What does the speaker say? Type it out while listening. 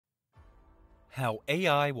How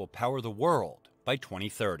AI will power the world by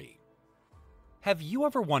 2030. Have you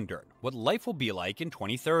ever wondered what life will be like in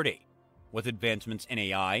 2030? With advancements in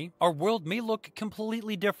AI, our world may look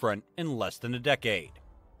completely different in less than a decade.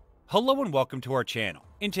 Hello and welcome to our channel.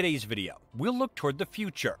 In today's video, we'll look toward the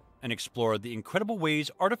future and explore the incredible ways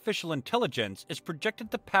artificial intelligence is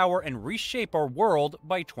projected to power and reshape our world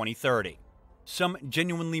by 2030. Some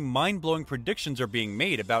genuinely mind-blowing predictions are being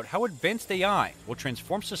made about how advanced AI will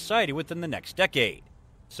transform society within the next decade.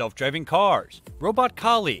 Self-driving cars, robot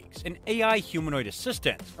colleagues, and AI humanoid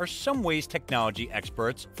assistants are some ways technology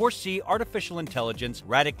experts foresee artificial intelligence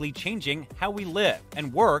radically changing how we live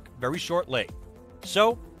and work very shortly.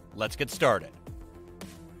 So, let's get started.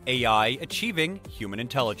 AI achieving human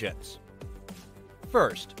intelligence.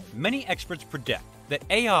 First, many experts predict that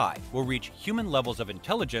AI will reach human levels of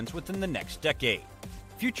intelligence within the next decade.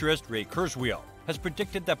 Futurist Ray Kurzweil has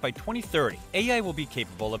predicted that by 2030, AI will be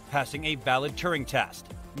capable of passing a valid Turing test,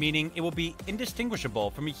 meaning it will be indistinguishable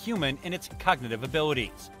from a human in its cognitive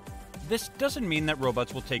abilities. This doesn't mean that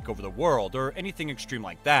robots will take over the world or anything extreme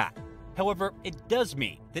like that. However, it does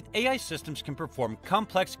mean that AI systems can perform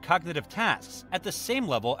complex cognitive tasks at the same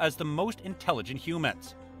level as the most intelligent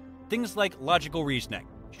humans. Things like logical reasoning,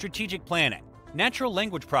 strategic planning, natural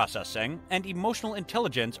language processing, and emotional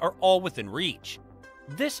intelligence are all within reach.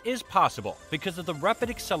 This is possible because of the rapid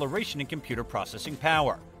acceleration in computer processing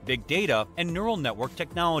power, big data, and neural network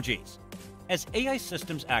technologies. As AI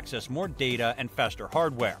systems access more data and faster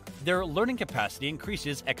hardware, their learning capacity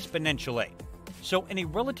increases exponentially. So in a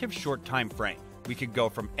relative short time frame, we could go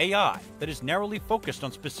from AI that is narrowly focused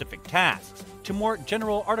on specific tasks to more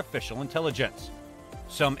general artificial intelligence.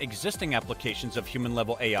 Some existing applications of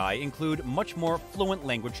human-level AI include much more fluent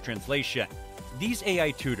language translation. These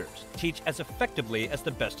AI tutors teach as effectively as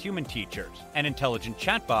the best human teachers, and intelligent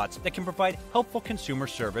chatbots that can provide helpful consumer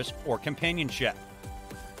service or companionship.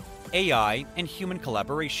 AI and human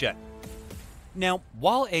collaboration. Now,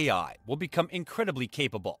 while AI will become incredibly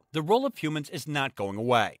capable, the role of humans is not going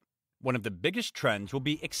away. One of the biggest trends will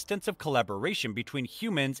be extensive collaboration between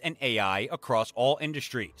humans and AI across all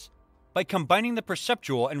industries. By combining the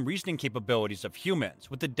perceptual and reasoning capabilities of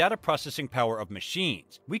humans with the data processing power of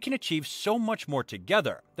machines, we can achieve so much more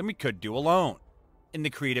together than we could do alone. In the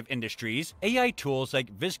creative industries, AI tools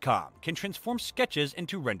like Viscom can transform sketches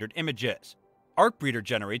into rendered images. Artbreeder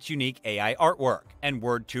generates unique AI artwork, and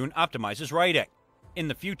WordTune optimizes writing. In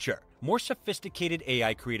the future, more sophisticated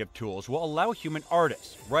AI creative tools will allow human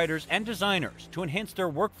artists, writers, and designers to enhance their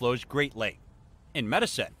workflows greatly. In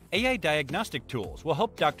medicine, AI diagnostic tools will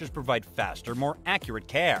help doctors provide faster, more accurate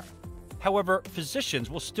care. However, physicians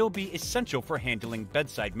will still be essential for handling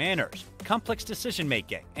bedside manners, complex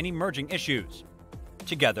decision-making, and emerging issues.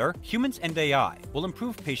 Together, humans and AI will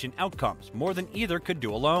improve patient outcomes more than either could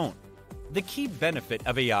do alone. The key benefit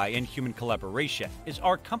of AI and human collaboration is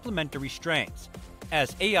our complementary strengths.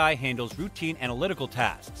 As AI handles routine analytical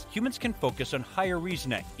tasks, humans can focus on higher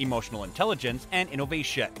reasoning, emotional intelligence, and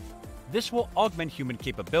innovation. This will augment human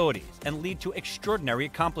capabilities and lead to extraordinary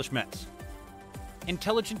accomplishments.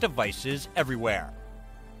 Intelligent devices everywhere.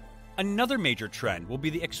 Another major trend will be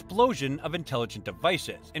the explosion of intelligent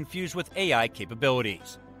devices infused with AI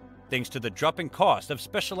capabilities. Thanks to the dropping cost of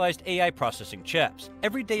specialized AI processing chips,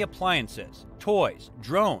 everyday appliances, toys,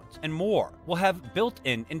 drones, and more will have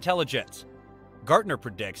built-in intelligence. Gartner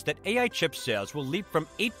predicts that AI chip sales will leap from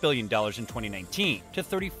 $8 billion in 2019 to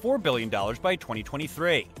 $34 billion by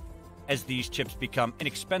 2023. As these chips become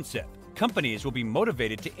inexpensive, companies will be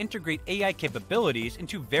motivated to integrate AI capabilities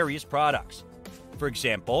into various products. For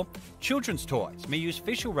example, children's toys may use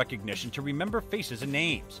facial recognition to remember faces and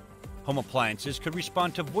names. Home appliances could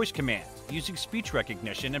respond to voice commands using speech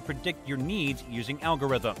recognition and predict your needs using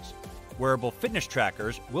algorithms. Wearable fitness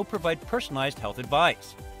trackers will provide personalized health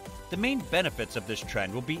advice. The main benefits of this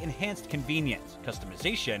trend will be enhanced convenience,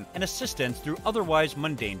 customization, and assistance through otherwise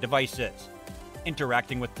mundane devices.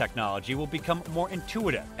 Interacting with technology will become more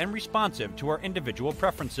intuitive and responsive to our individual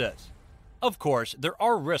preferences. Of course, there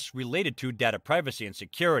are risks related to data privacy and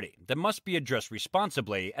security that must be addressed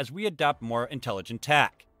responsibly as we adopt more intelligent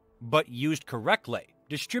tech. But used correctly,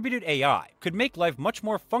 distributed AI could make life much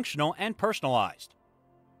more functional and personalized.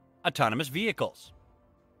 Autonomous vehicles.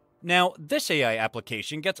 Now, this AI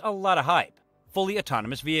application gets a lot of hype: fully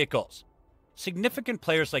autonomous vehicles. Significant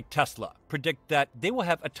players like Tesla predict that they will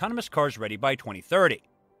have autonomous cars ready by 2030.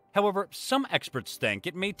 However, some experts think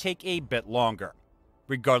it may take a bit longer.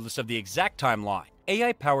 Regardless of the exact timeline,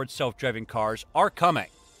 AI-powered self-driving cars are coming.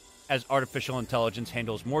 As artificial intelligence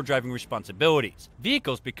handles more driving responsibilities,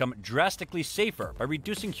 vehicles become drastically safer by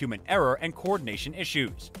reducing human error and coordination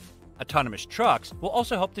issues. Autonomous trucks will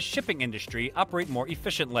also help the shipping industry operate more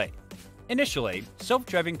efficiently. Initially,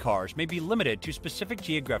 self-driving cars may be limited to specific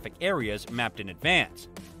geographic areas mapped in advance,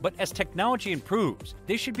 but as technology improves,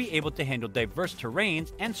 they should be able to handle diverse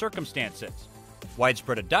terrains and circumstances.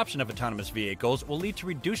 Widespread adoption of autonomous vehicles will lead to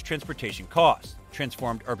reduced transportation costs,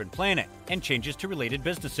 transformed urban planning, and changes to related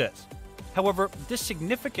businesses. However, this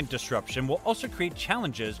significant disruption will also create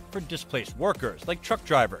challenges for displaced workers like truck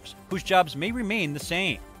drivers, whose jobs may remain the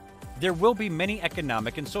same. There will be many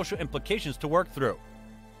economic and social implications to work through.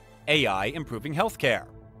 AI improving healthcare.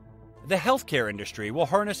 The healthcare industry will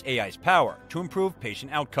harness AI's power to improve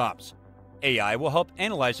patient outcomes. AI will help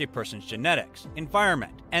analyze a person's genetics,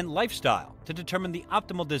 environment, and lifestyle to determine the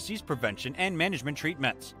optimal disease prevention and management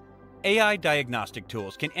treatments. AI diagnostic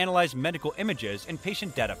tools can analyze medical images and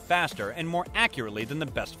patient data faster and more accurately than the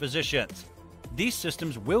best physicians. These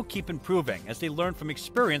systems will keep improving as they learn from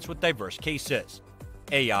experience with diverse cases.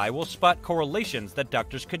 AI will spot correlations that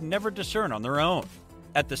doctors could never discern on their own.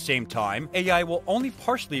 At the same time, AI will only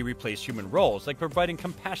partially replace human roles like providing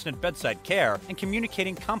compassionate bedside care and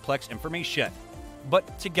communicating complex information.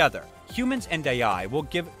 But together, humans and AI will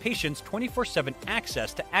give patients 24/7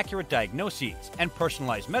 access to accurate diagnoses and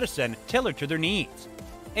personalized medicine tailored to their needs.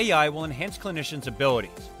 AI will enhance clinicians'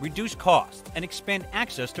 abilities, reduce costs, and expand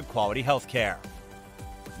access to quality healthcare.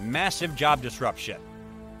 Massive job disruption.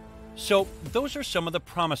 So, those are some of the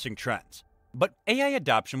promising trends. But AI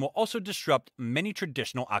adoption will also disrupt many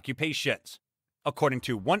traditional occupations. According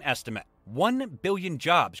to one estimate, 1 billion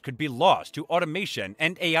jobs could be lost to automation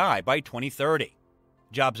and AI by 2030.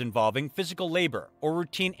 Jobs involving physical labor or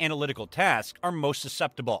routine analytical tasks are most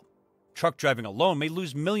susceptible. Truck driving alone may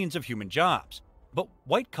lose millions of human jobs. But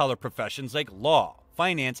white-collar professions like law,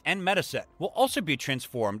 finance, and medicine will also be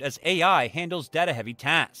transformed as AI handles data-heavy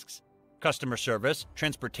tasks. Customer service,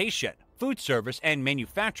 transportation, food service, and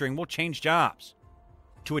manufacturing will change jobs.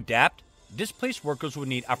 To adapt, displaced workers will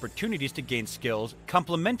need opportunities to gain skills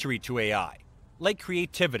complementary to AI, like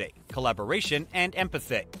creativity, collaboration, and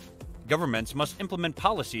empathy. Governments must implement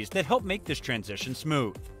policies that help make this transition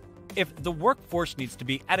smooth. If the workforce needs to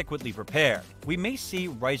be adequately prepared, we may see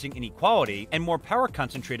rising inequality and more power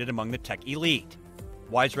concentrated among the tech elite.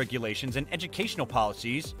 Wise regulations and educational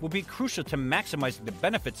policies will be crucial to maximizing the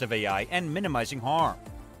benefits of AI and minimizing harm.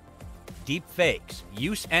 Deepfakes,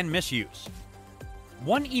 use and misuse.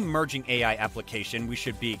 One emerging AI application we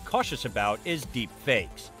should be cautious about is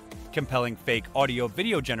deepfakes, compelling fake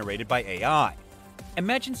audio-video generated by AI.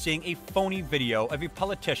 Imagine seeing a phony video of a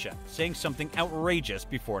politician saying something outrageous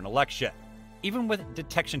before an election. Even with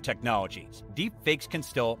detection technologies, deepfakes can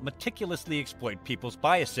still meticulously exploit people's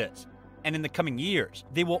biases, and in the coming years,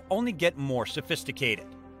 they will only get more sophisticated.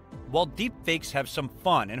 While deepfakes have some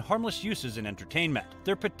fun and harmless uses in entertainment,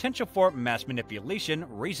 their potential for mass manipulation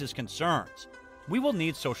raises concerns. We will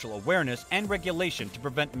need social awareness and regulation to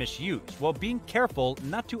prevent misuse while being careful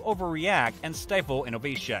not to overreact and stifle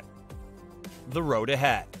innovation. The road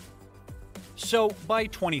ahead. So, by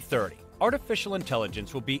 2030, artificial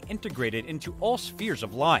intelligence will be integrated into all spheres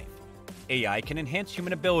of life. AI can enhance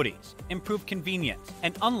human abilities, improve convenience,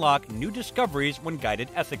 and unlock new discoveries when guided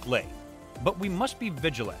ethically. But we must be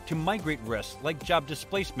vigilant to migrate risks like job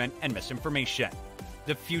displacement and misinformation.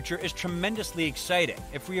 The future is tremendously exciting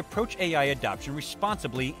if we approach AI adoption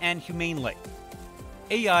responsibly and humanely.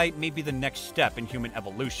 AI may be the next step in human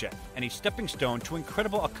evolution and a stepping stone to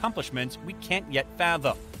incredible accomplishments we can't yet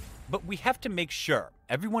fathom. But we have to make sure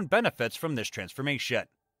everyone benefits from this transformation.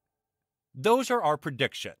 Those are our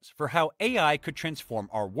predictions for how AI could transform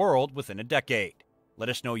our world within a decade. Let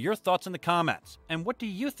us know your thoughts in the comments, and what do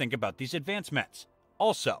you think about these advancements?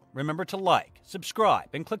 Also, remember to like, subscribe,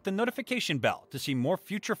 and click the notification bell to see more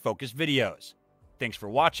future-focused videos. Thanks for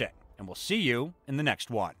watching, and we'll see you in the next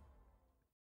one.